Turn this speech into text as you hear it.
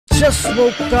Just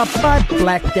woke up, I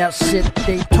blacked out shit.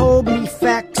 They told me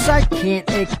facts I can't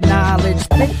acknowledge.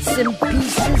 Bits and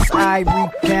pieces I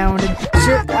recounted.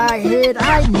 Shit I hid,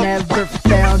 I never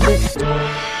found it.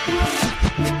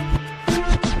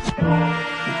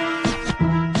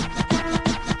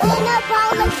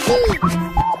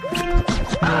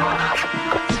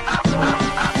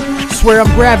 Swear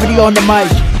I'm gravity on the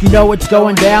mic. You know what's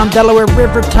going down, Delaware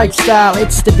River type style.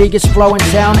 It's the biggest flow in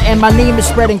town, and my name is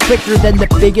spreading quicker than the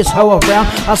biggest hoe around.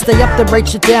 I'll stay up to break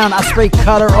shit down. I spray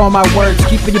color on my words,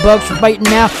 keeping you bugs from biting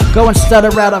now. Go and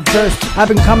stutter out a verse. I've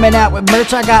been coming out with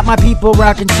merch. I got my people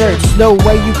rocking shirts. No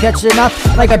way you catching up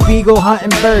like a beagle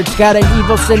hunting birds. Got an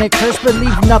evil cynic curse, but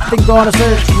leave nothing gonna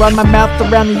search. Run my mouth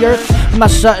around the earth. I'm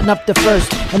not shutting up the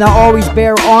first, and I always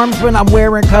bear arms when I'm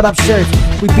wearing cut up shirts.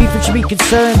 We beef and should be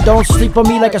concerned. Don't sleep on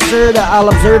me like a serta. I'll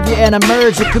observe you and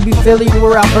emerge. It could be Philly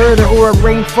or Alberta or a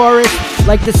rainforest,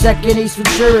 like the second Ace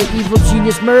Ventura. Evil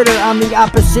genius murder. I'm the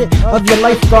opposite of your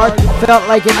lifeguard. Felt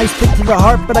like an ice pick to the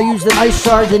heart, but I used an ice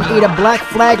shard and ate a black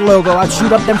flag logo. I'd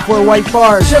shoot up them 4 white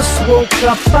bars. Just woke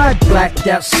up, I blacked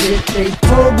out shit. They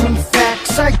told me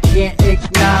facts I can't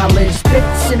acknowledge.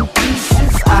 Bits and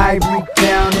pieces I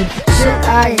recounted. Shit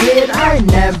I hid, I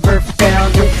never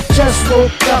found it. Just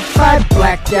woke up, I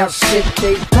blacked out shit.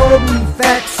 They told me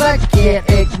facts I can't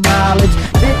acknowledge.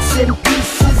 Bits and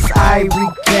pieces I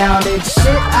recounted. Shit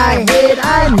I hid,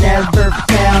 I never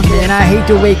found it. And I hate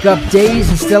to wake up days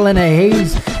and still in a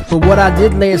haze, but what I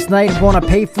did last night, I'm gonna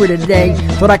pay for today.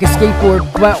 Thought I could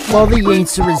skateboard, but well, the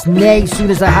answer is nay.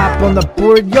 Soon as I hopped on the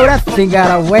board, yo, that thing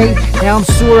got away. Now I'm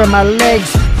sore in my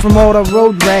legs from all the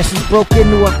road rashes. Broke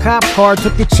into a cop car,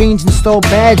 took the change and stole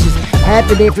badges.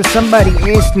 Happened after somebody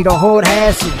asked me to hold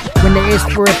hassle. When they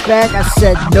asked for it back, I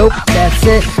said nope, that's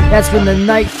it. That's when the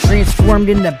night transformed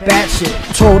into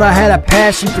batshit. Told I had a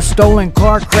passion for stolen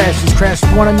car crashes. Crashed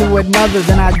one into another,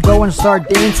 then I'd go and start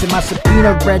dancing. My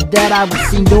subpoena read that I was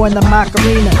seen doing the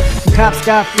Macarena. The cops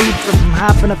got freed from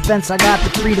hopping a fence. I got the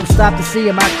freedom, stopped to see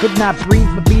him. I could not breathe,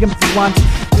 but beat him for once.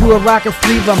 Threw a rock of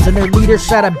 3 bums, and their leader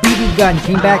shot a BB gun.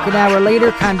 Came back an hour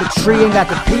later, climbed a tree and got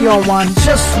to pee on one.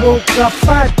 Just woke up,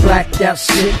 I blacked out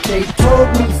shit. They told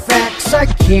me facts I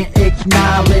can't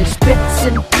acknowledge. Bits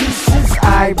and pieces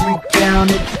I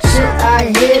recounted. Shit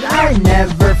I hid, I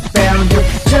never found it.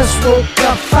 Just woke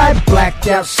up, I blacked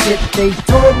out shit. They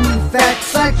told me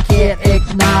facts I can't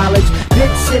acknowledge.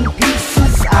 Bits and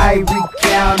pieces I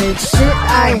recounted. Shit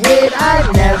I hid,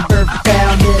 I never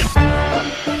found it.